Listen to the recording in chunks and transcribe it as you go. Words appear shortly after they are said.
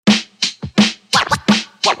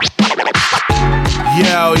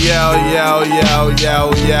Yo.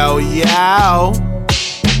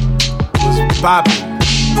 What's poppin'?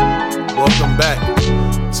 Welcome back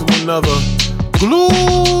to another glorious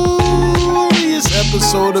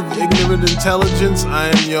episode of Ignorant Intelligence. I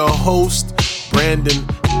am your host, Brandon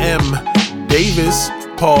M. Davis.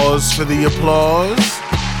 Pause for the applause.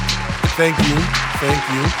 Thank you.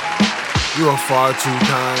 You are far too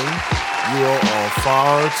kind. You are all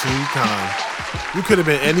far too kind. You could have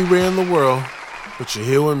been anywhere in the world, but you're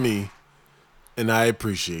here with me, and I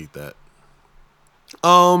appreciate that.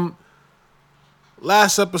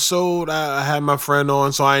 Last episode, I had my friend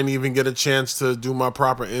on, so I didn't even get a chance to do my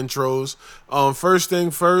proper intros. First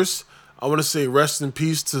thing first, I want to say rest in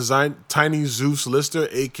peace to Tiny Zeus Lister,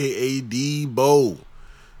 a.k.a. Debo.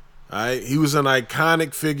 Alright, he was an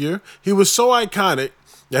iconic figure. He was so iconic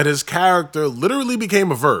that his character literally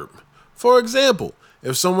became a verb. For example,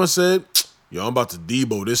 if someone said, "Yo, I'm about to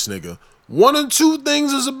Debo this nigga," one of two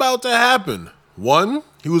things is about to happen. One,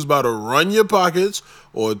 he was about to run your pockets,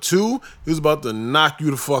 or two, he was about to knock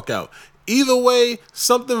you the fuck out. Either way,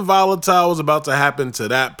 something volatile was about to happen to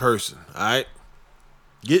that person, alright?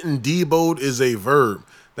 Getting Debo'd is a verb.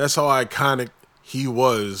 That's how iconic he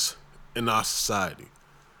was in our society.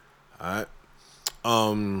 Alright.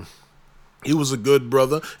 He was a good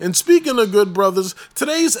brother. And speaking of good brothers,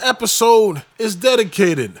 today's episode is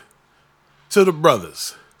dedicated to the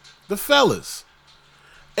brothers, the fellas.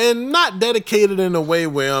 And not dedicated in a way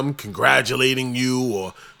where I'm congratulating you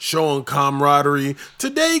or showing camaraderie.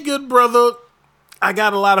 Today, good brother, I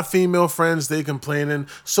got a lot of female friends, they complaining.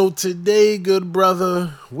 So today, good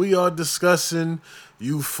brother, we are discussing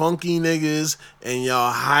you funky niggas and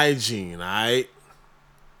y'all hygiene, alright?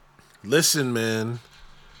 Listen, man,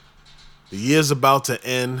 the year's about to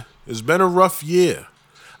end. It's been a rough year.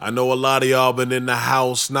 I know a lot of y'all been in the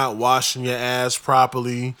house not washing your ass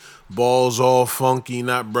properly, balls all funky,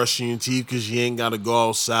 not brushing your teeth because you ain't got to go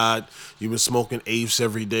outside. You've been smoking apes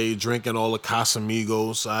every day, drinking all the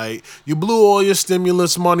Casamigos, right? You blew all your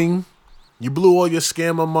stimulus money, you blew all your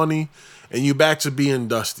scammer money, and you back to being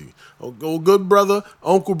dusty. Oh, good brother,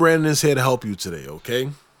 Uncle Brandon is here to help you today, okay?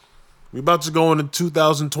 We about to go into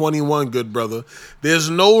 2021, good brother. There's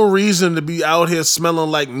no reason to be out here smelling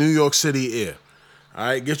like New York City air. All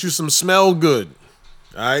right, get you some smell good.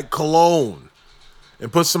 All right, cologne.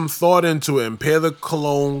 And put some thought into it and pair the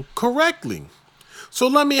cologne correctly. So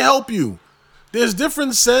let me help you. There's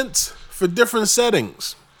different scents for different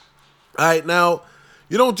settings. All right, now,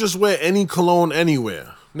 you don't just wear any cologne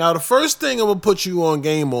anywhere. Now, the first thing I'm going to put you on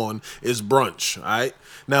game on is brunch, all right?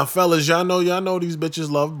 Now, fellas, y'all know these bitches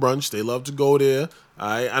love brunch. They love to go there. All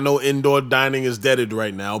right, I know indoor dining is deaded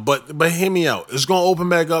right now, but hear me out. It's going to open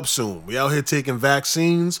back up soon. We out here taking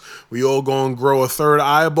vaccines. We all going to grow a third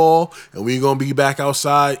eyeball, and we going to be back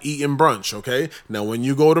outside eating brunch, okay? Now, when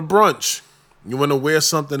you go to brunch, you want to wear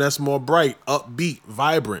something that's more bright, upbeat,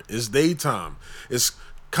 vibrant. It's daytime. It's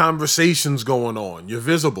conversations going on. You're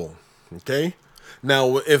visible, okay?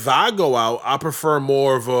 Now, if I go out, I prefer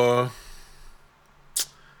more of a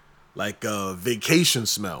vacation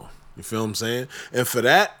smell. You feel what I'm saying? And for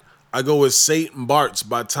that, I go with St. Bart's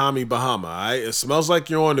by Tommy Bahama, all right? It smells like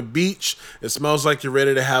you're on the beach. It smells like you're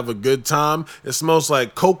ready to have a good time. It smells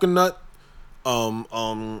like coconut,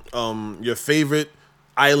 your favorite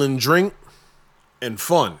island drink, and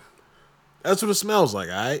fun. That's what it smells like,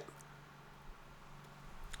 all right?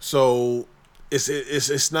 So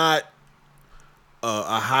it's not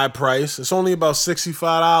a high price. It's only about $65,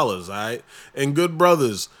 all right? And good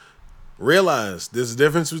brothers, realize there's a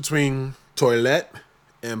difference between toilette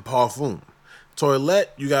and parfum.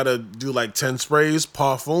 Toilette, you gotta do like 10 sprays.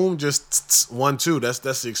 Parfum, just 1, 2. That's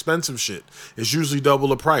the expensive shit. It's usually double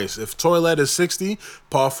the price. If toilette is $60,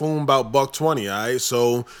 parfum about $120, all right?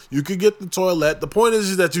 So you could get the toilette. The point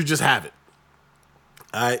is that you just have it,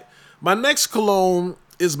 all right? My next cologne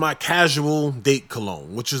is my casual date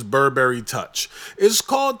cologne, which is Burberry Touch. It's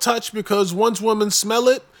called Touch because once women smell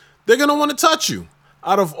it, they're gonna want to touch you.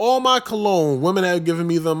 Out of all my cologne, women have given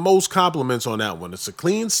me the most compliments on that one. It's a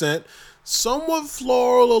clean scent, somewhat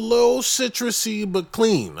floral, a little citrusy, but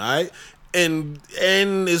clean, all right? And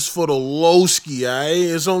it's for the low ski, all right?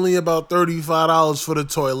 It's only about $35 for the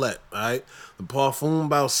toilette, all right? The parfum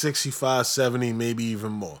about $65, $70, maybe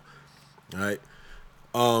even more, all right?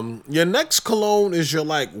 Your next cologne is your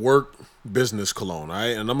work business cologne, all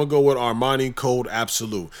right? And I'm gonna go with Armani Code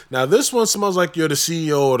Absolute. Now this one smells like you're the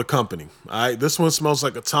CEO of the company, all right? This one smells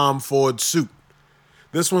like a Tom Ford suit.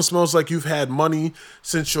 This one smells like you've had money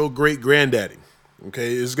since your great granddaddy.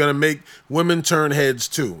 Okay, it's gonna make women turn heads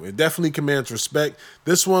too. It definitely commands respect.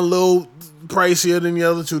 This one a little pricier than the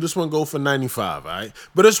other two. This one go for $95, all right?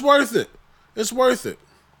 But it's worth it. It's worth it.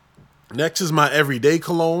 Next is my everyday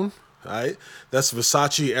cologne. All right, that's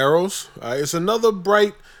Versace Eros. All right, it's another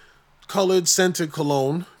bright colored scented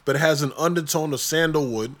cologne, but it has an undertone of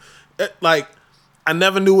sandalwood. Like, I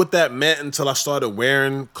never knew what that meant until I started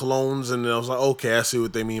wearing colognes, and then I was like, okay, I see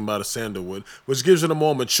what they mean by the sandalwood, which gives it a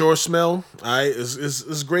more mature smell. All right,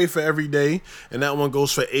 it's great for every day, and that one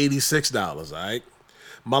goes for $86. All right,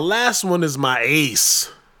 my last one is my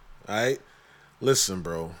Ace. All right, listen,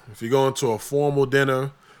 bro, if you're going to a formal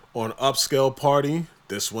dinner or an upscale party,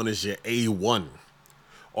 this one is your A1.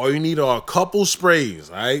 All you need are a couple sprays,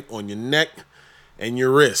 all right, on your neck and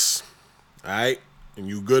your wrists, all right, and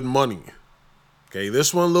you good money. Okay,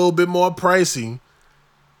 this one a little bit more pricey.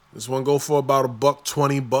 This one go for about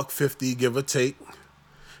 $120, $150, give or take.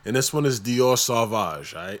 And this one is Dior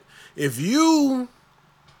Sauvage, all right. If you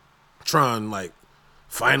try and like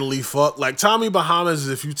finally fuck, like Tommy Bahamas is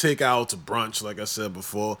if you take out to brunch, like I said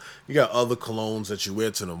before. You got other colognes that you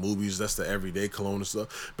wear to the movies. That's the everyday cologne and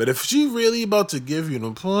stuff. But if she really about to give you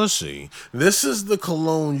the pussy, this is the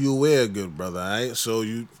cologne you wear, good brother, all right. So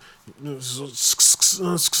you on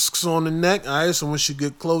the neck, all right. So when she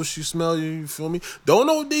get close, she smell you. You feel me? Don't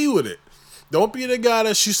OD with it. Don't be the guy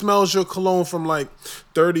that she smells your cologne from like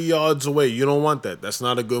 30 yards away. You don't want that. That's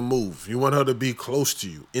not a good move. You want her to be close to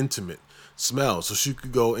you, intimate smell, so she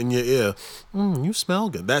could go in your ear. You smell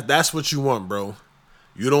good. That's what you want, bro.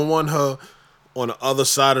 You don't want her on the other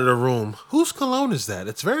side of the room. Whose cologne is that?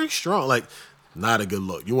 It's very strong. Like, not a good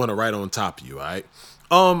look. You want it right on top of you, all right?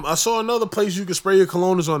 I saw another place you can spray your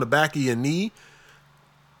cologne is on the back of your knee.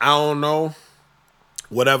 I don't know.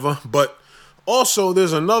 Whatever. But also,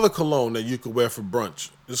 there's another cologne that you could wear for brunch.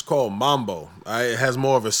 It's called Mambo. All right? It has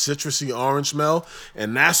more of a citrusy orange smell,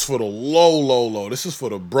 and that's for the low. This is for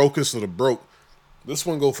the brokest of the broke. This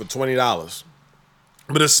one go for $20.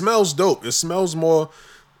 But it smells dope. It smells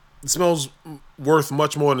worth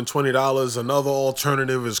much more than $20. Another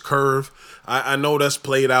alternative is Curve. I know that's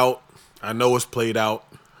played out. I know it's played out,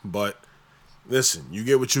 but listen, you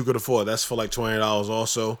get what you could afford. That's for like $20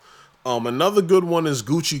 also. Another good one is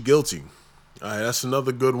Gucci Guilty. All right, that's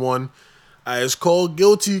another good one. It's called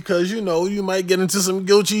Guilty because, you know, you might get into some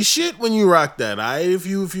guilty shit when you rock that. All right, if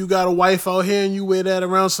you got a wife out here and you wear that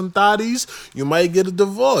around some thotties, you might get a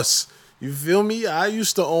divorce. You feel me? I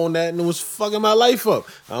used to own that and it was fucking my life up.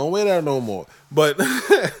 I don't wear that no more. But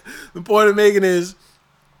the point of making is,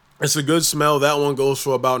 it's a good smell. That one goes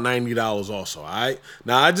for about $90 also, all right?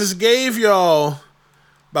 Now, I just gave y'all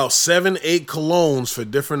about 7-8 colognes for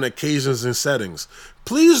different occasions and settings.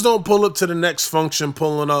 Please don't pull up to the next function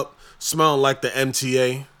pulling up smelling like the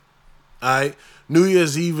MTA, all right? New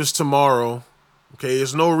Year's Eve is tomorrow, okay?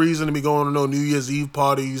 There's no reason to be going to no New Year's Eve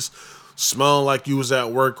parties smelling like you was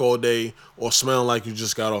at work all day or smelling like you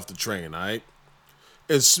just got off the train, all right?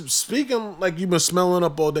 It's speaking like you've been smelling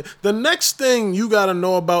up all day. The next thing you gotta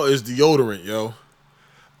know about is deodorant, yo.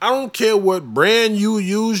 I don't care what brand you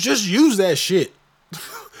use, just use that shit.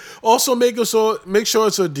 Also, make sure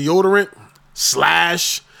it's a deodorant /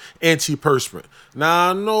 antiperspirant. Now,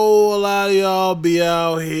 I know a lot of y'all be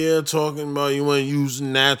out here talking about you want to use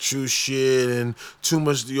natural shit and too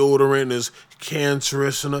much deodorant is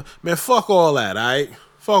cancerous. Man, fuck all that, all right?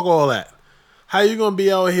 Fuck all that. How you gonna be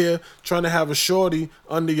out here trying to have a shorty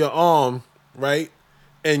under your arm, right?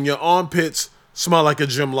 And your armpits smell like a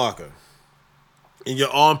gym locker. And your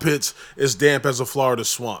armpits is damp as a Florida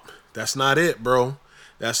swamp. That's not it, bro.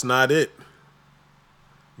 That's not it.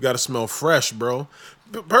 You gotta smell fresh, bro.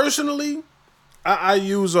 But personally, I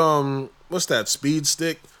use what's that? Speed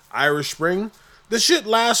Stick, Irish Spring. This shit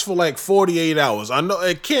lasts for like 48 hours. I know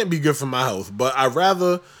it can't be good for my health, but I'd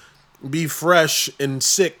rather be fresh and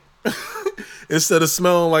sick instead of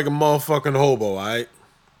smelling like a motherfucking hobo, alright?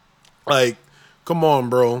 Like, come on,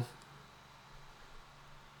 bro. You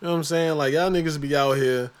know what I'm saying? Like, y'all niggas be out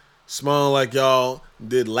here smelling like y'all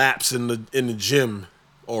did laps in the gym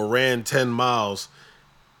or ran 10 miles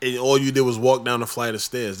and all you did was walk down a flight of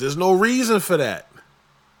stairs. There's no reason for that.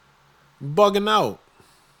 Bugging out.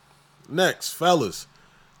 Next, fellas,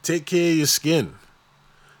 take care of your skin.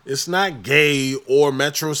 It's not gay or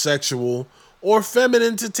metrosexual or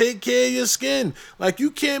feminine to take care of your skin. Like, you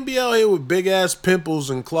can't be out here with big ass pimples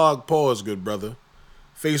and clogged paws, good brother.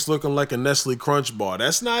 Face looking like a Nestle Crunch bar.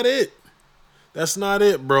 That's not it. That's not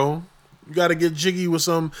it, bro. You gotta get jiggy with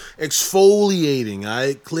some exfoliating,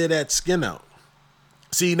 alright? Clear that skin out.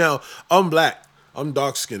 See, now, I'm black. I'm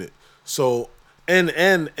dark skinned. So, and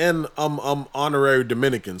I'm honorary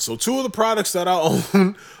Dominican. So 2 of the products that I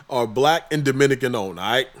own are black and Dominican owned,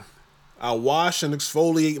 alright? I wash and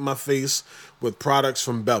exfoliate my face with products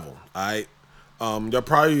from Bevel, alright? Y'all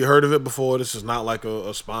probably heard of it before. This is not like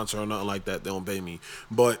a sponsor or nothing like that. They don't pay me.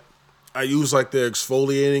 But I use like the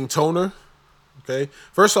exfoliating toner. Okay,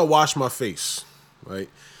 first I'll wash my face, right,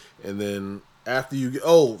 and then after you get,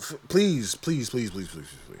 please, please, please, please, please, please,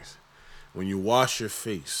 please, when you wash your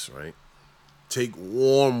face, right, take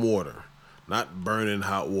warm water, not burning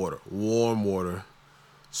hot water, warm water,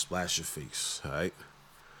 splash your face, all right,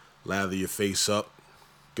 lather your face up,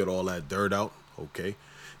 get all that dirt out, okay,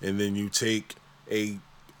 and then you take a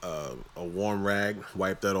warm rag,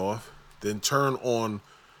 wipe that off, then turn on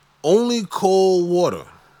only cold water.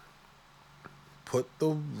 Put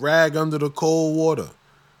the rag under the cold water.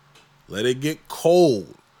 Let it get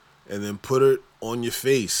cold. And then put it on your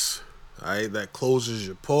face. Alright? That closes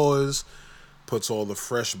your pores. Puts all the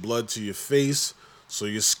fresh blood to your face. So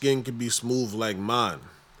your skin can be smooth like mine.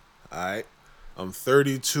 Alright? I'm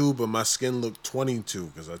 32, but my skin look 22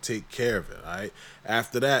 because I take care of it. Alright?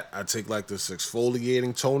 After that, I take like this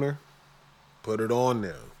exfoliating toner. Put it on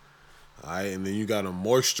there. Alright? And then you gotta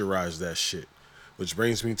moisturize that shit. Which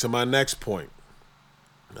brings me to my next point.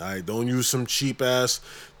 Alright, don't use some cheap ass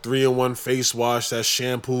 3-in-1 face wash. That's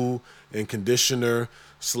shampoo and conditioner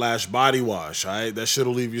 / body wash. Alright, that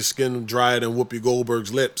shit'll leave your skin drier than Whoopi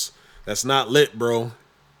Goldberg's lips. That's not lit, bro.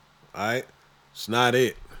 Alright, it's not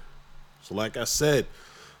it. So, like I said,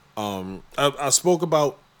 I spoke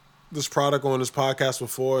about this product on this podcast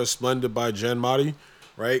before. It's Splendid by Jen Motti,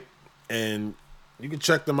 right? And you can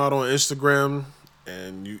check them out on Instagram.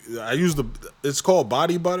 And it's called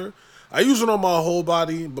Body Butter. I use it on my whole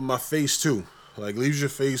body, but my face too. Like, leaves your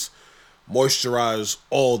face moisturized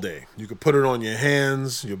all day. You can put it on your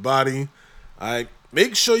hands, your body. Alright,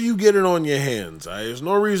 make sure you get it on your hands. Alright, there's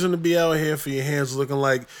no reason to be out here for your hands looking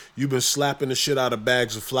like you've been slapping the shit out of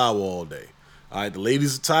bags of flour all day. Alright, the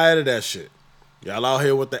ladies are tired of that shit. Y'all out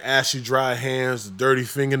here with the ashy, dry hands, the dirty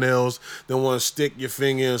fingernails, then want to stick your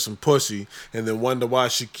finger in some pussy, and then wonder why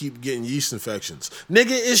she keep getting yeast infections. Nigga,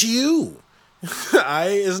 it's you.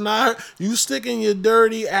 It's not you sticking your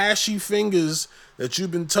dirty, ashy fingers that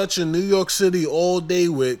you've been touching New York City all day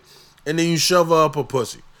with, and then you shove her up a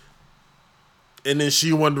pussy. And then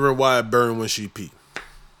she wondering why it burned when she pee.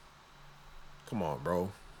 Come on,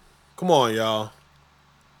 bro. Come on, y'all.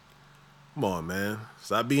 Come on, man.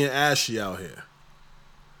 Stop being ashy out here.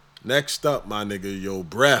 Next up, my nigga, your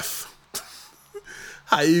breath.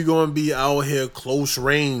 How you gonna be out here close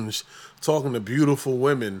range talking to beautiful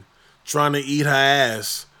women trying to eat her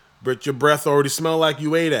ass, but your breath already smell like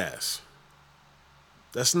you ate ass?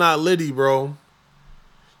 That's not litty, bro.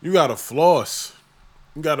 You gotta floss.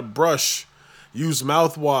 You gotta brush. Use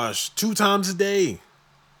mouthwash 2 times a day.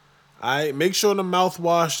 Alright, make sure the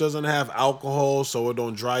mouthwash doesn't have alcohol so it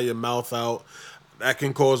don't dry your mouth out. That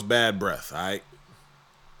can cause bad breath, alright?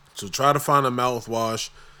 So try to find a mouthwash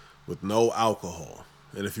with no alcohol.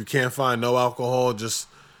 And if you can't find no alcohol, just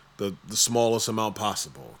the smallest amount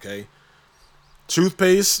possible, okay?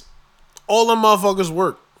 Toothpaste, all them motherfuckers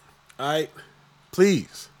work, alright?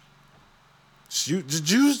 Please. Just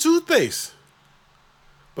use toothpaste.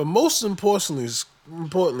 But most importantly,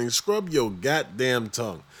 scrub your goddamn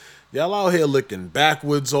tongue. Y'all out here licking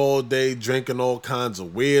backwards all day, drinking all kinds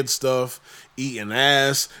of weird stuff, eating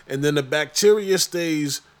ass, and then the bacteria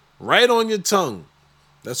stays right on your tongue.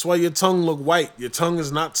 That's why your tongue look white. Your tongue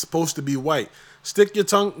is not supposed to be white. Stick your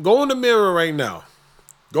tongue, go in the mirror right now.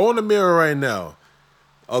 Go in the mirror right now,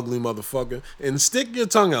 ugly motherfucker, and stick your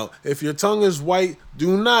tongue out. If your tongue is white,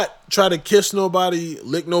 do not try to kiss nobody,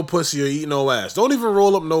 lick no pussy, or eat no ass. Don't even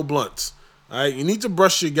roll up no blunts. Alright, you need to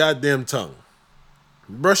brush your goddamn tongue.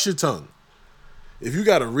 Brush your tongue. If you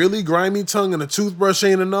got a really grimy tongue and a toothbrush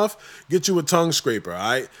ain't enough, get you a tongue scraper,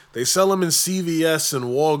 alright? They sell them in CVS and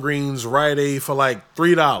Walgreens, Rite Aid for like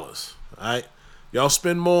 $3, alright? Y'all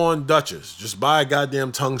spend more on Dutchess. Just buy a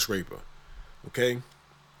goddamn tongue scraper, okay?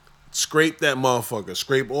 Scrape that motherfucker.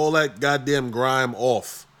 Scrape all that goddamn grime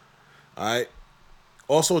off, alright?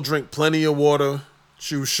 Also drink plenty of water.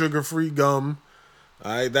 Chew sugar-free gum,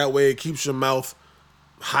 alright? That way it keeps your mouth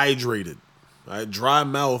hydrated. Alright, dry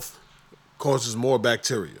mouth causes more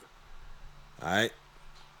bacteria. Alright?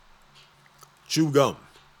 Chew gum.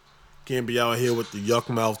 Can't be out here with the yuck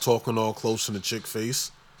mouth talking all close in the chick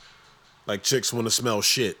face. Like chicks want to smell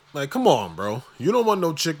shit. Like, come on, bro. You don't want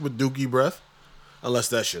no chick with dookie breath. Unless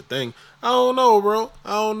that's your thing. I don't know, bro.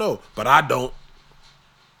 I don't know. But I don't.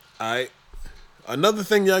 Alright? Another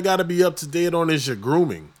thing y'all gotta be up to date on is your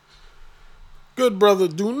grooming. Good brother,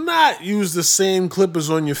 do not use the same clippers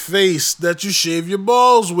on your face that you shave your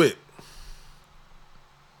balls with.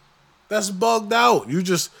 That's bugged out. You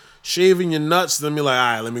just shaving your nuts, then be like,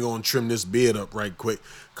 all right, let me go and trim this beard up right quick.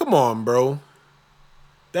 Come on, bro.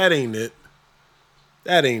 That ain't it.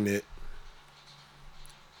 That ain't it.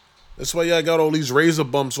 That's why y'all got all these razor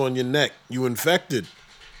bumps on your neck. You infected.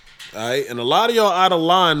 All right, and a lot of y'all out of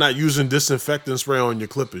line not using disinfectant spray on your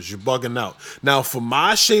clippers. You're bugging out. Now, for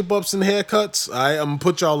my shape ups and haircuts, all right, I'm gonna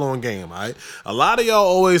put y'all on game. All right, a lot of y'all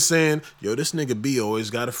always saying, "Yo, this nigga B always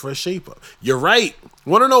got a fresh shape up." You're right.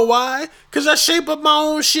 Want to know why? Cause I shape up my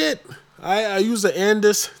own shit. All right, I use the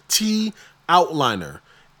Andis T outliner.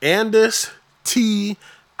 Andis T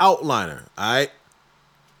outliner. All right.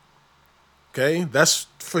 Okay, that's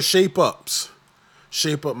for shape ups.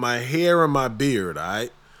 Shape up my hair and my beard. All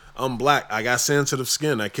right. I'm black. I got sensitive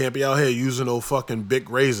skin. I can't be out here using no fucking big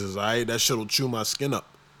razors, all right? That shit'll chew my skin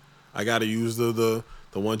up. I gotta use the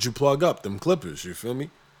ones you plug up, them clippers, you feel me?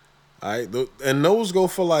 All right? And those go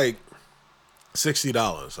for like $60,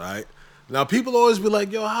 all right? Now, people always be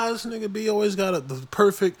like, yo, how this nigga B always got the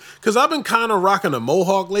perfect... Because I've been kind of rocking a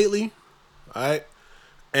mohawk lately, all right?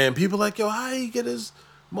 And people like, yo, how he get his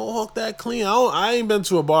mohawk that clean? I ain't been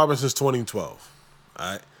to a barber since 2012, all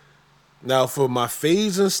right? Now, for my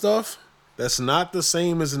fades and stuff, that's not the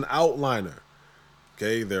same as an outliner.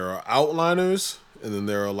 Okay, there are outliners, and then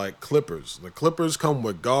there are like clippers. The clippers come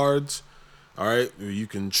with guards, all right? You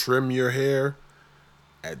can trim your hair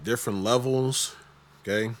at different levels,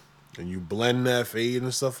 okay? And you blend that fade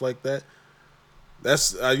and stuff like that.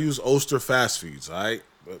 I use Oster Fast Feeds, all right?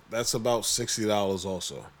 But that's about $60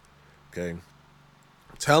 also, okay?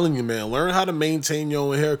 Telling you, man, learn how to maintain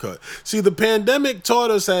your own haircut. See, the pandemic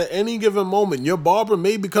taught us at any given moment, your barber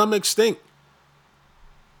may become extinct.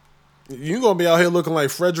 You're going to be out here looking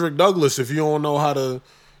like Frederick Douglass if you don't know how to,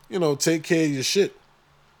 take care of your shit.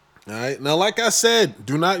 All right. Now, like I said,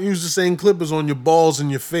 do not use the same clippers on your balls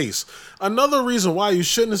and your face. Another reason why you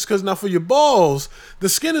shouldn't is because now for your balls, the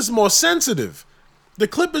skin is more sensitive. The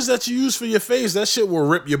clippers that you use for your face, that shit will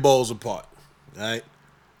rip your balls apart. All right.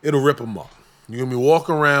 It'll rip them off. You're going to be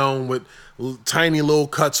walking around with tiny little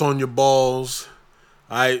cuts on your balls.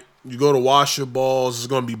 All right. You go to wash your balls, it's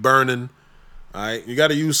going to be burning. All right. You got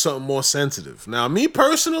to use something more sensitive. Now, me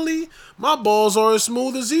personally, my balls are as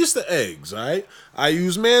smooth as Easter eggs. All right. I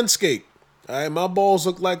use Manscaped. All right. My balls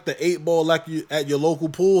look like the 8-ball like at your local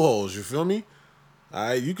pool halls. You feel me? All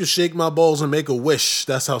right. You can shake my balls and make a wish.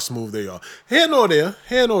 That's how smooth they are. Here nor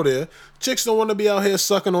there. Chicks don't want to be out here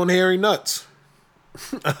sucking on hairy nuts.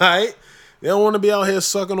 All right. They don't want to be out here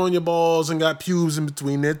sucking on your balls and got pubes in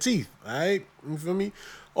between their teeth. All right? You feel me?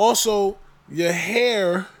 Also, your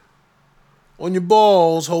hair on your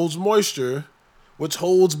balls holds moisture, which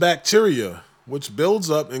holds bacteria, which builds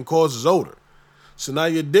up and causes odor. So now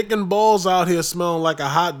your dick and balls out here smelling like a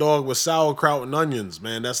hot dog with sauerkraut and onions,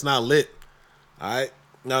 man. That's not lit. All right?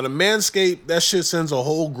 Now, the Manscaped, that shit sends a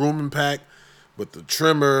whole grooming pack with the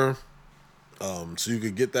trimmer, so you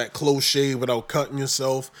could get that close shave without cutting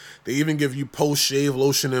yourself. They even give you post-shave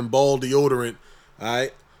lotion and ball deodorant, all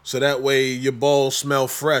right? So that way your balls smell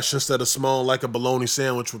fresh instead of smelling like a bologna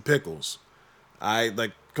sandwich with pickles. All right?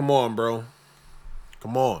 Like, come on, bro.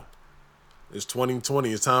 Come on. It's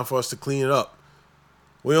 2020. It's time for us to clean it up.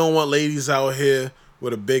 We don't want ladies out here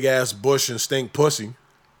with a big-ass bush and stink pussy.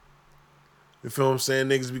 You feel what I'm saying?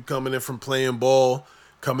 Niggas be coming in from playing ball,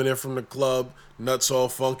 coming in from the club, nuts all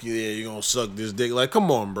funky. Yeah, you gonna suck this dick. Like, come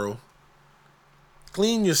on, bro.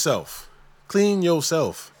 Clean yourself. Clean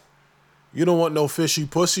yourself. You don't want no fishy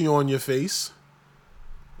pussy on your face.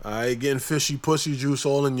 All right, getting fishy pussy juice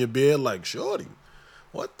all in your beard like, shorty,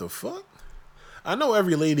 what the fuck? I know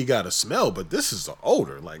every lady got a smell, but this is the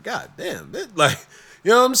odor. Like, goddamn. Like, you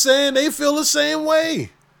know what I'm saying? They feel the same way.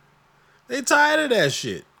 They tired of that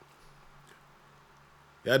shit.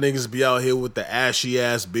 Y'all niggas be out here with the ashy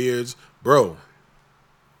ass beards. Bro,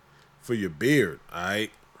 for your beard,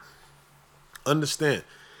 alright? Understand.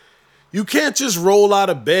 You can't just roll out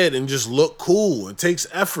of bed and just look cool. It takes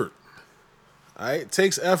effort. Alright? It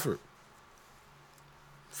takes effort.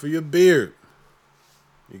 For your beard,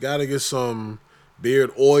 you gotta get some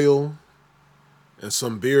beard oil and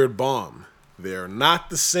some beard balm. They're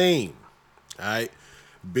not the same. Alright?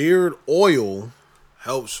 Beard oil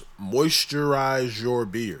helps moisturize your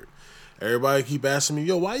beard. Everybody keep asking me,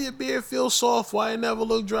 yo, why your beard feel soft? Why it never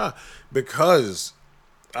look dry? Because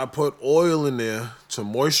I put oil in there to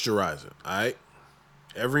moisturize it, all right?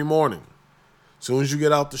 Every morning. As soon as you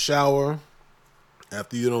get out the shower,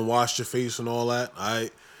 after you done washed your face and all that, all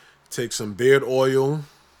right, take some beard oil,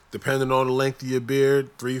 depending on the length of your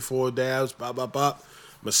beard, 3-4 dabs, bop, bop, bop.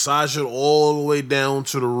 Massage it all the way down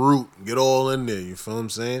to the root. Get all in there, you feel what I'm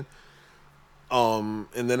saying?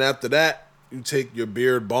 And then after that, you take your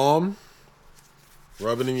beard balm,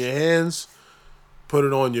 rub it in your hands, put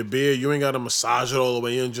it on your beard. You ain't got to massage it all the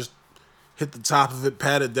way in. Just hit the top of it,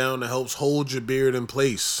 pat it down. That helps hold your beard in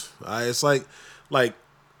place. All right? It's like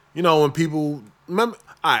You know, when people remember,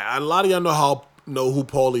 a lot of y'all know who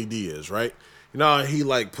Paulie D is, right? You know how he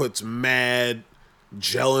like puts mad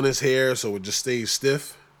gel in his hair so it just stays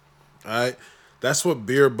stiff. All right, that's what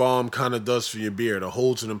Beard Balm kind of does for your beard. It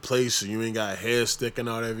holds it in place so you ain't got hair sticking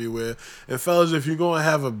out everywhere. And fellas, if you're gonna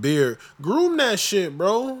have a beard, groom that shit,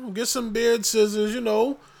 bro. Get some beard scissors, you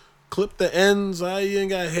know. Clip the ends. All right, you ain't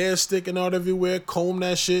got hair sticking out everywhere. Comb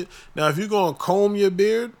that shit. Now, if you're gonna comb your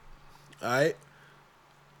beard, all right,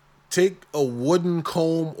 take a wooden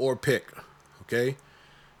comb or pick, okay?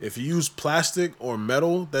 If you use plastic or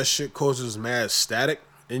metal, that shit causes mad static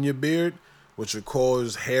in your beard, which will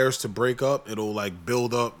cause hairs to break up. It'll like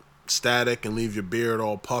build up static and leave your beard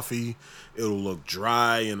all puffy. It'll look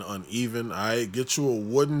dry and uneven. All right, get you a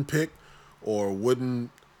wooden pick or a wooden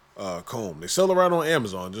comb. They sell it right on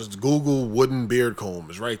Amazon. Just Google wooden beard comb.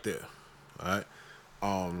 It's right there. All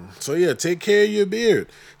right. So yeah, take care of your beard.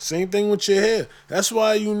 Same thing with your hair. That's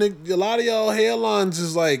why a lot of y'all hairlines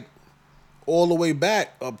is like all the way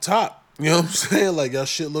back up top. You know what I'm saying? Like, y'all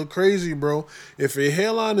shit look crazy, bro. If your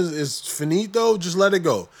hairline is finito, just let it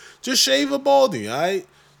go. Just shave a baldy, all right?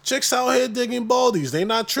 Chicks out here digging baldies. They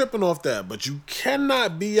not tripping off that. But you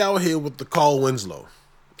cannot be out here with the Carl Winslow.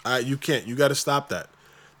 All right, you can't. You got to stop that.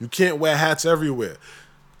 You can't wear hats everywhere.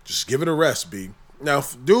 Just give it a rest, B. Now,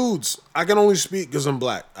 dudes, I can only speak because I'm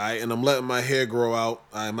black, all right? And I'm letting my hair grow out.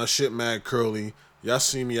 All right, my shit mad curly. Y'all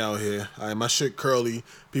see me out here. All right, my shit curly.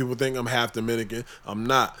 People think I'm half Dominican. I'm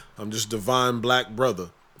not. I'm just divine black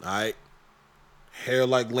brother. All right? Hair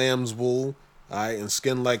like lamb's wool. All right? And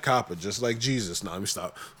skin like copper, just like Jesus. Nah, let me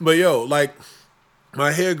stop. But yo, like,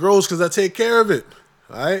 my hair grows because I take care of it.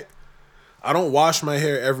 All right? I don't wash my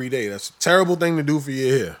hair every day. That's a terrible thing to do for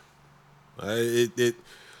your hair. All right? It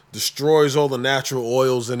destroys all the natural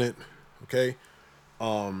oils in it. Okay?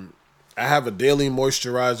 I have a daily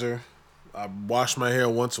moisturizer. I wash my hair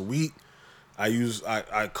once a week.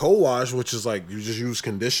 I co-wash, which is like you just use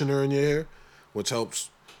conditioner in your hair, which helps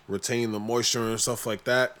retain the moisture and stuff like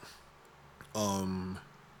that.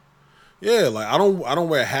 Yeah, like I don't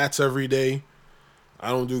wear hats every day. I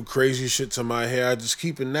don't do crazy shit to my hair. I just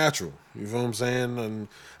keep it natural. You know what I'm saying? And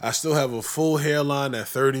I still have a full hairline at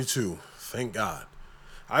 32. Thank God.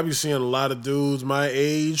 I be seeing a lot of dudes my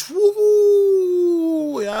age,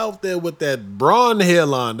 woo, out there with that blonde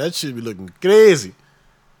hairline. That shit be looking crazy.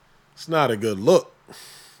 It's not a good look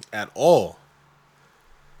at all.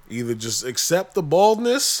 Either just accept the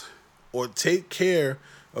baldness or take care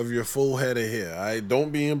of your full head of hair. All right,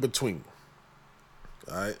 don't be in between.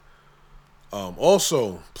 All right.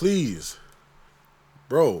 Also, please,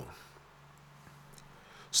 bro,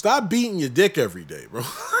 stop beating your dick every day, bro.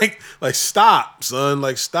 like stop, son.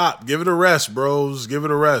 Like stop. Give it a rest, bros. Give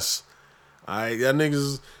it a rest. All right, that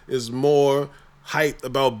niggas is more hyped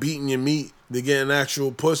about beating your meat than getting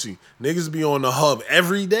actual pussy. Niggas be on the hub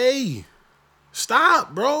every day.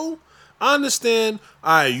 Stop, bro. I understand.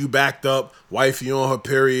 All right, you backed up, wifey on her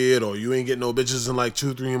period, or you ain't getting no bitches in like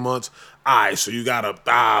 2-3 months. All right, so you gotta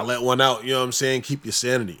let one out. You know what I'm saying? Keep your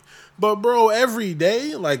sanity. But bro, every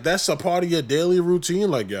day, like that's a part of your daily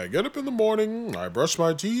routine. Like, yeah, I get up in the morning, I brush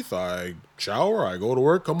my teeth, I shower, I go to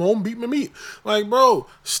work, come home, beat my meat. Like, bro,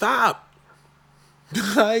 stop.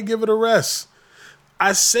 I give it a rest.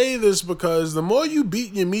 I say this because the more you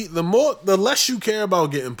beat your meat, the less you care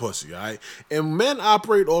about getting pussy, all right? And men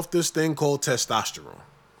operate off this thing called testosterone.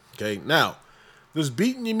 Okay, now, does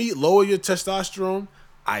beating your meat lower your testosterone?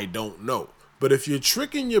 I don't know. But if you're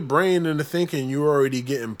tricking your brain into thinking you're already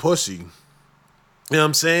getting pussy, you know what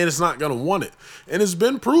I'm saying? It's not going to want it. And it's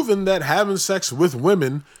been proven that having sex with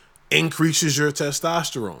women increases your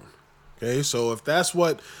testosterone. Okay, so if that's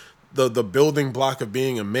what the building block of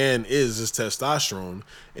being a man is testosterone,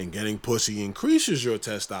 and getting pussy increases your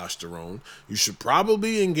testosterone, you should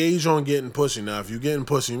probably engage on getting pussy. Now, if you're getting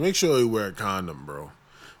pussy, make sure you wear a condom, bro.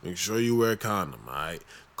 Make sure you wear a condom, all right?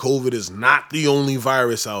 COVID is not the only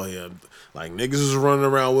virus out here. Like, niggas is running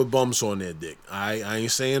around with bumps on their dick, all right? I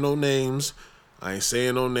ain't saying no names.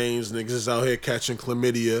 Niggas is out here catching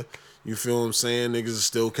chlamydia. You feel what I'm saying? Niggas is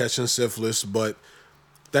still catching syphilis, but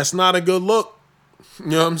that's not a good look.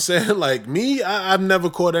 You know what I'm saying? Like me, I've never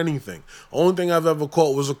caught anything. Only thing I've ever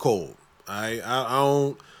caught was a cold. I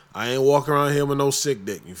ain't walking around here with no sick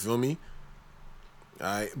dick. You feel me?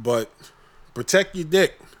 Alright, but protect your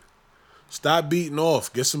dick. Stop beating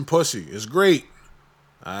off. Get some pussy. It's great.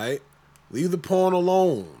 Alright? Leave the porn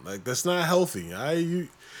alone. Like, that's not healthy. Alright?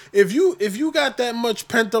 If you got that much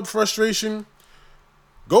pent up frustration,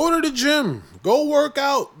 go to the gym. Go work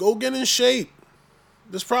out. Go get in shape.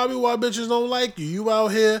 That's probably why bitches don't like you. You out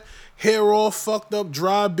here hair all fucked up,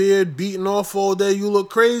 dry beard, beating off all day. You look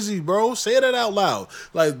crazy, bro. Say that out loud.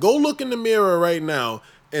 Like, go look in the mirror right now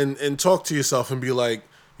and talk to yourself and be like,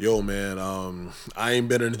 yo, man, I ain't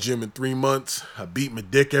been in the gym in 3 months. I beat my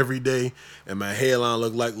dick every day, and my hairline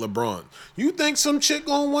look like LeBron. You think some chick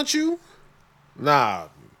gonna want you? Nah.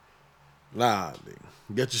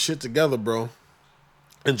 Get your shit together, bro.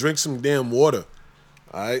 And drink some damn water.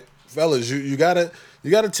 All right? Fellas, you gotta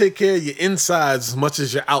take care of your insides as much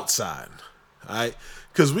as your outside. All right?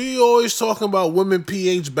 Because we always talking about women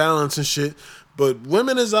pH balance and shit, but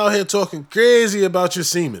women is out here talking crazy about your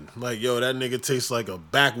semen. Like, yo, that nigga tastes like a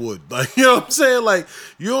backwood. Like, you know what I'm saying? Like,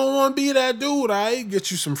 you don't want to be that dude, all right?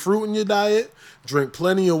 Get you some fruit in your diet. Drink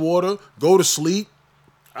plenty of water. Go to sleep.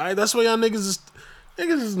 All right? That's why y'all niggas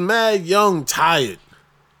is mad young, tired.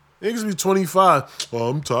 Niggas be 25. Oh,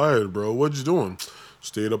 I'm tired, bro. What you doing?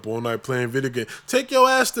 Stayed up all night playing video games. Take your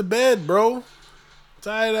ass to bed, bro.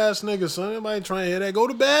 Tired ass nigga, son. Anybody trying to hear that? Go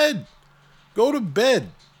to bed. Go to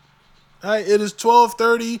bed. All right, it is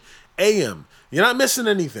 12:30 a.m. You're not missing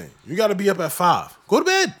anything. You got to be up at 5. Go to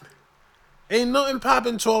bed. Ain't nothing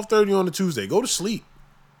popping 12:30 on a Tuesday. Go to sleep.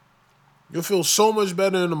 You'll feel so much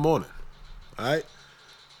better in the morning. All right?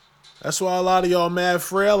 That's why a lot of y'all mad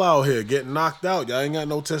frail out here, getting knocked out. Y'all ain't got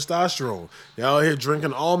no testosterone. Y'all out here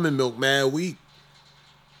drinking almond milk mad weak.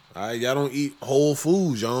 All right, y'all don't eat whole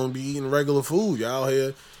foods. Y'all don't be eating regular food. Y'all out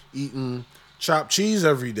here eating chopped cheese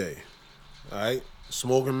every day. All right,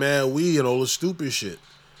 smoking mad weed and all the stupid shit.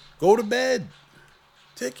 Go to bed.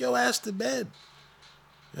 Take your ass to bed.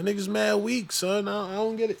 That niggas mad weak, son. I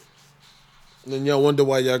don't get it. And then y'all wonder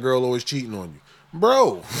why y'all girl always cheating on you.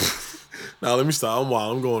 Bro. Now, let me stop. I'm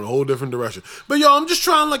wild. I'm going a whole different direction. But, yo, I'm just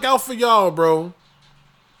trying to look out for y'all, bro.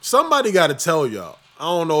 Somebody got to tell y'all. I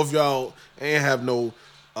don't know if y'all ain't have no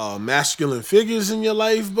masculine figures in your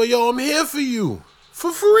life, but, yo, I'm here for you.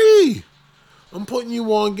 For free. I'm putting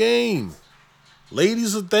you on game.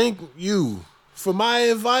 Ladies will thank you for my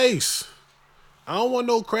advice. I don't want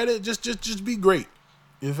no credit. Just be great.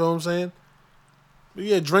 You feel what I'm saying? But,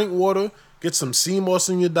 yeah, drink water. Get some sea moss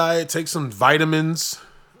in your diet. Take some vitamins.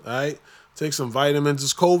 All right? Take some vitamins.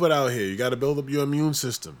 It's COVID out here. You got to build up your immune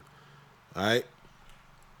system. All right?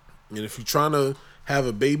 And if you're trying to have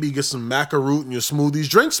a baby, get some maca root in your smoothies.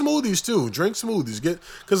 Drink smoothies, too. Drink smoothies.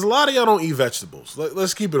 Because a lot of y'all don't eat vegetables.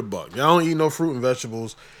 Let's keep it a buck. Y'all don't eat no fruit and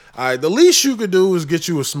vegetables. All right? The least you could do is get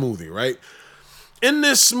you a smoothie, right? In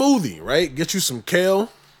this smoothie, right? Get you some kale,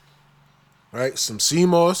 right? Some sea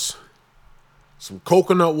moss, some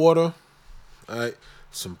coconut water, all right?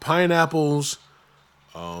 Some pineapples,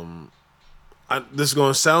 this is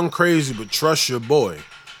going to sound crazy, but trust your boy.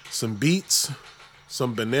 Some beets,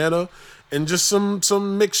 some banana, and just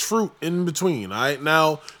some mixed fruit in between, all right?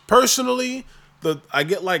 Now, personally, I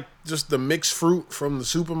get like just the mixed fruit from the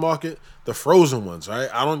supermarket, the frozen ones, right?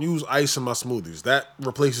 I don't use ice in my smoothies. That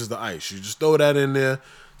replaces the ice. You just throw that in there,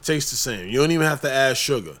 tastes the same. You don't even have to add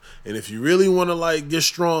sugar. And if you really want to like get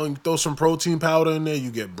strong, throw some protein powder in there,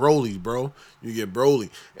 you get Broly, bro. You get Broly.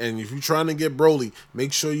 And if you're trying to get Broly,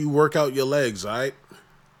 make sure you work out your legs, all right?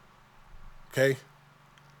 Okay?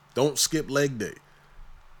 Don't skip leg day.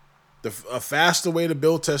 A faster way to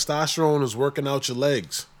build testosterone is working out your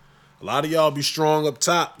legs. A lot of y'all be strong up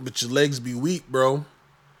top, but your legs be weak, bro.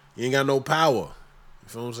 You ain't got no power. You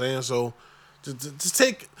feel what I'm saying? So, to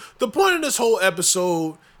take the point of this whole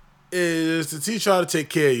episode is to teach y'all to take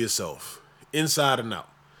care of yourself, inside and out.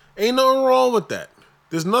 Ain't nothing wrong with that.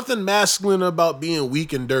 There's nothing masculine about being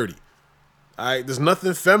weak and dirty. All right? There's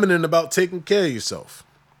nothing feminine about taking care of yourself.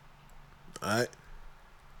 All right?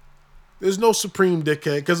 There's no supreme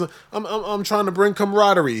dickhead because I'm trying to bring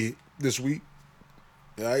camaraderie this week.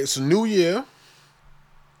 All right? It's a new year.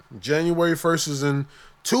 January 1st is in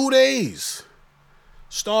 2 days.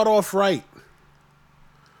 Start off right.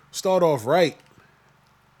 Start off right.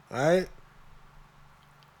 All right?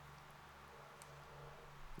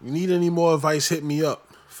 You need any more advice, hit me up.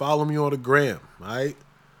 Follow me on the gram. All right?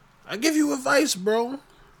 I give you advice, bro.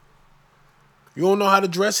 You don't know how to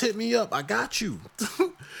dress, hit me up. I got you.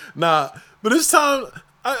 Nah, but it's time.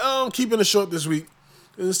 I'm keeping it short this week.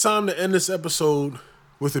 It's time to end this episode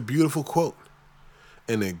with a beautiful quote.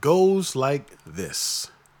 And it goes like this.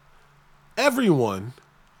 Everyone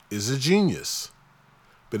is a genius.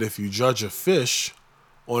 But if you judge a fish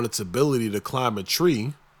on its ability to climb a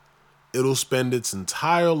tree, it'll spend its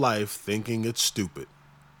entire life thinking it's stupid.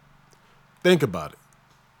 Think about it.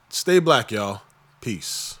 Stay black, y'all.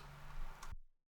 Peace.